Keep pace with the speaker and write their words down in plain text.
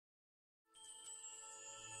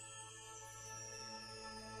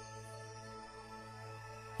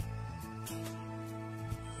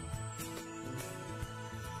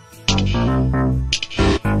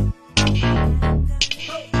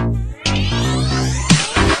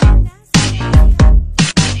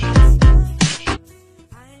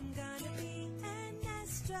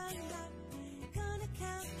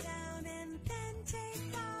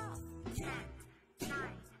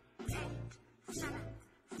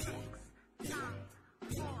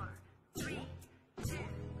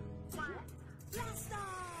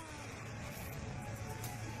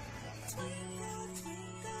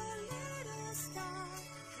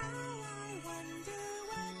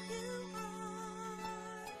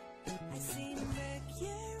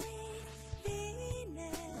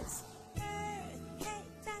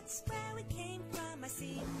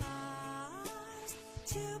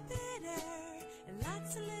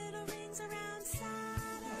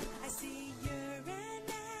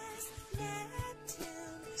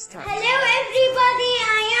Start. Hello everybody,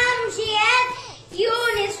 I am Riyadh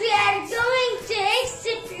Yunus. We are going to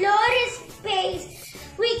explore space.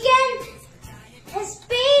 We can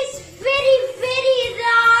space very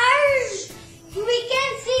large. We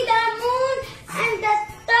can see the moon and the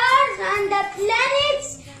stars and the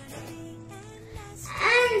planets.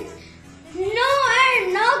 And no air,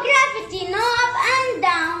 no gravity, no up and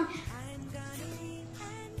down.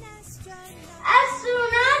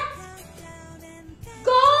 Astronauts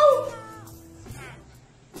go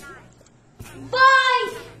by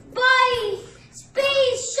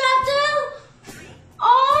space shuttle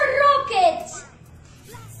or rocket.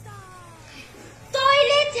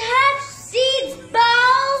 Toilet have seat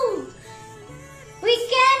bowl. We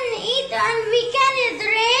can eat and we can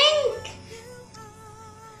drink.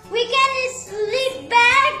 We can sleep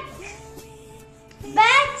bags.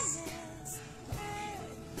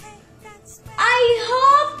 I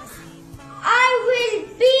hope I will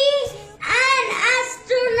be an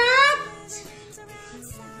astronaut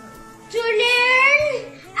to learn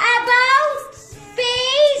about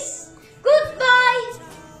space. Goodbye.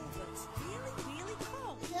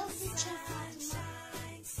 Hello, teacher Fatemah.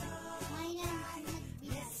 My name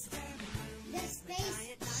is the space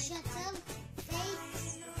shuttle takes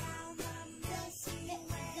the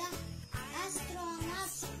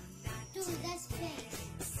astronauts to the space.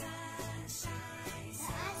 The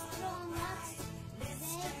astronauts, they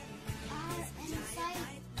are inside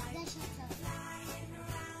the shuttle,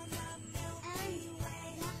 and the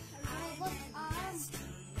robot arm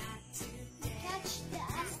catch the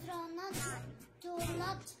astronauts to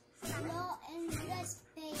not flow in the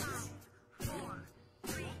space.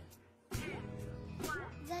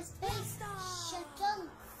 The space shuttle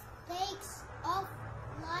takes off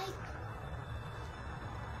like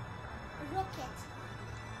a rocket.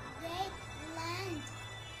 They land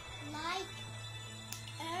like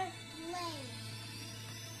airplane.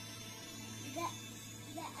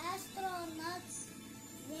 The astronauts,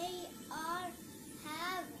 they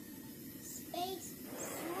have space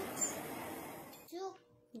suits too.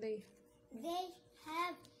 They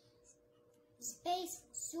have space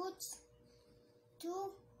suits to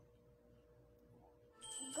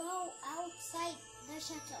go outside the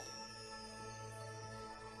shuttle.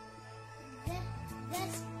 The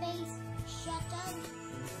space shuttle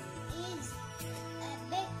is a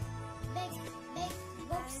big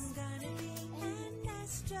box, and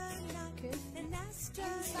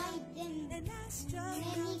inside them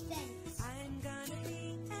many things.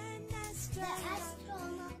 The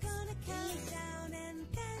astronaut is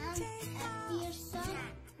a person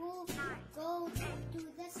who goes to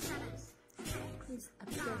the space. Is a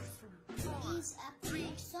person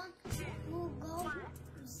who goes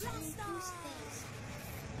into space.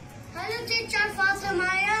 Hello teacher Fatemah,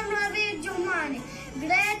 I am Riyadh,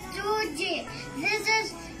 grade 2G. This is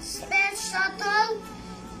space shuttle.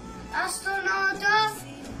 Astronauts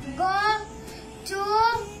go to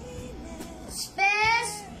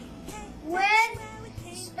space with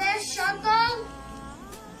space shuttle.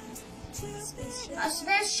 A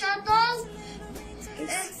space shuttle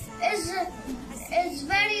is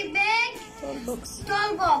very big.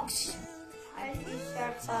 Tall box. Hi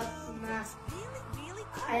teacher Fatemah.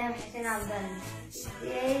 I am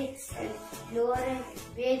Today exploring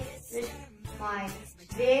space with my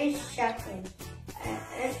space shuttle.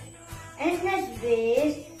 In the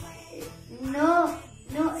space, no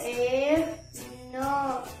air,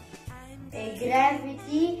 no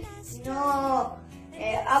gravity, no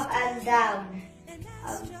up and down.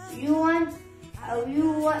 You want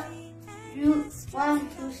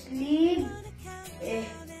to sleep?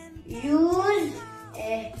 Use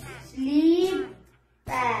a sleep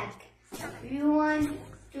bag. If you want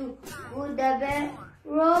to go to the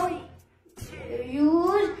bedroom,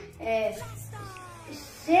 use a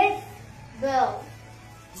seat belt.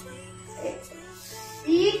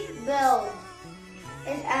 Seat belt.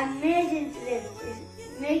 It's amazing trip.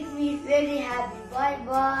 It makes me very happy. Bye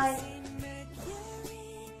bye.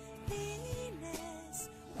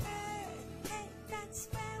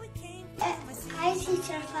 Hi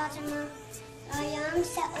teacher Fatemah, I am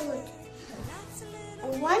Saud.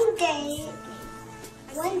 One day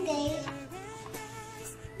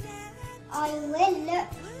I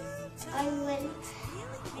will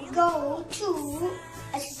go to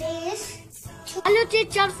a space. Hello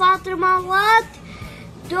teacher Fatemah, what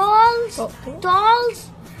dolls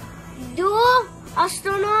do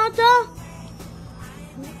astronauts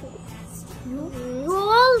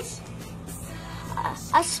rules?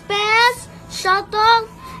 A space shuttle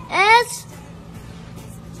is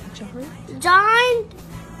giant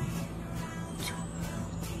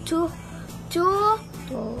to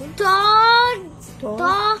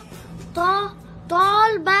Tall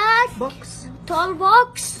bag. Box. Tall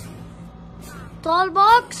box. Tall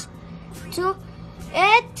box. To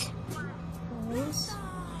it.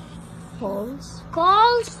 Holes.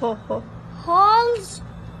 Calls. Holes.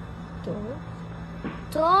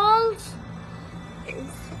 Tolls.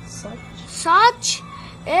 Such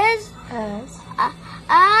is as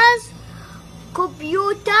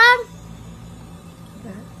computer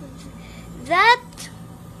that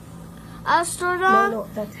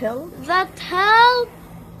astronaut that help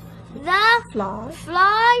the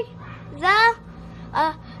fly the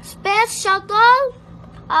space shuttle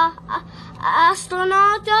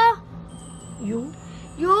astronaut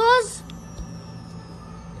use robot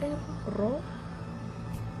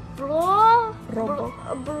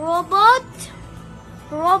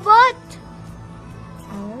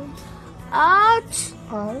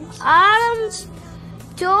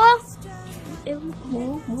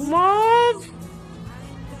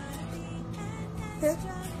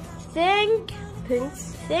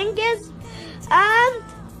arms to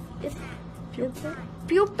move things and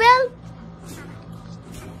pupil.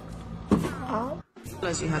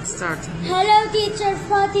 As you had started. Hello, teacher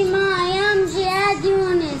Fatemah. I am Riyadh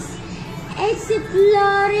Yunus.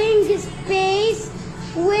 Exploring space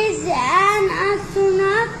with an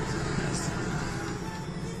astronaut.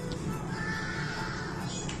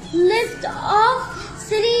 Lift off.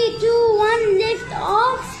 3, 2, 1. Lift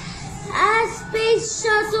off. A space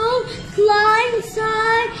shuttle climbs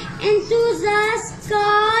high into the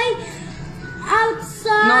sky.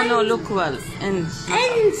 Outside. No, look well.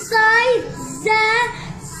 Inside the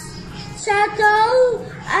shuttle,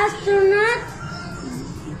 astronauts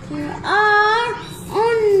are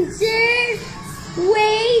on their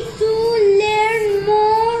way to learn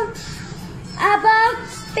more about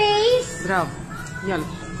space. Bravo. يلا.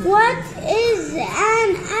 What is an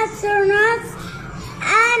astronaut?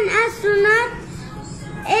 An astronaut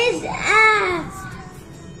is a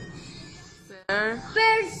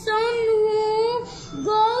person who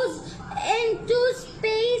goes into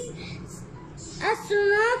space.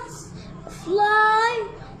 Astronauts fly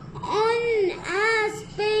on a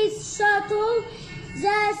space shuttle.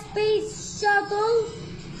 The space shuttle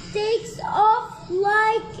takes off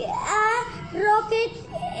like a rocket.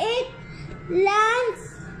 It lands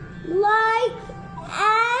like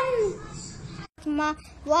an.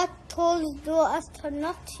 What tools do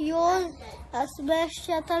astronauts use? A space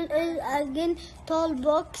shuttle is again tall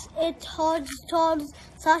box. It holds tools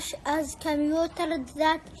such as computers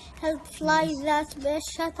that help fly the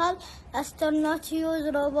space shuttle. Astronauts use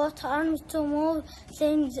robot arms to move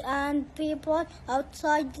things and people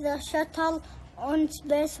outside the shuttle. On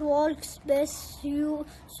spacewalk, space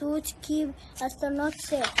suits keep astronauts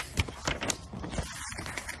safe.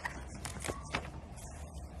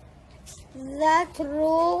 The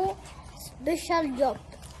crew special job.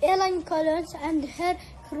 Ellen Collins and her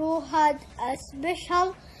crew had a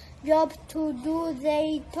special job to do.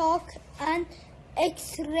 They took an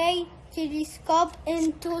X-ray telescope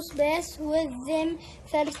into space with them.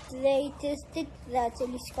 First they tested the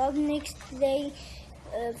telescope. Next they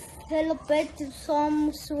flipped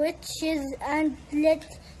some switches and let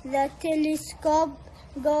the telescope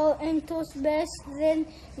go into space. Then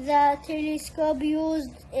the telescope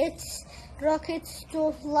used its rockets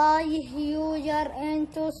to fly user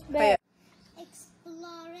into space.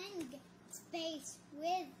 Exploring space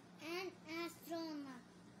with an astronaut.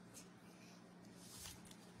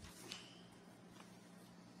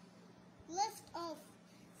 Lift off.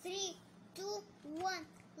 3, 2, 1.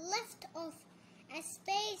 Lift off. A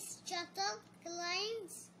space shuttle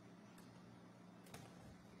climbs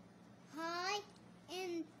high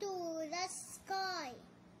into the sky.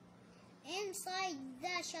 Inside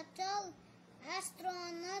the shuttle,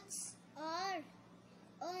 astronauts are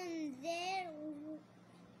on their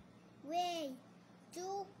way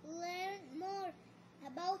to learn more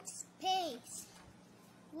about space.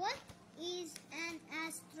 What is an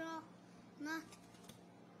astronaut?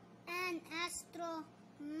 An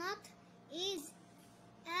astronaut is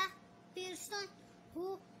a person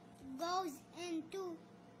who goes into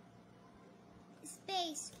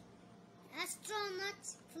space. Astronauts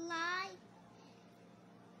fly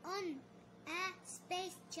on a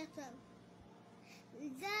space shuttle.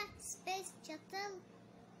 The space shuttle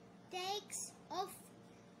takes off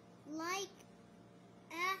like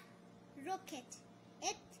a rocket.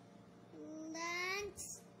 It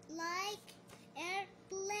lands like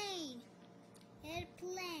airplane.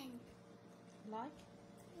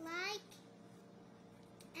 Like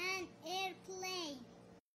an airplane.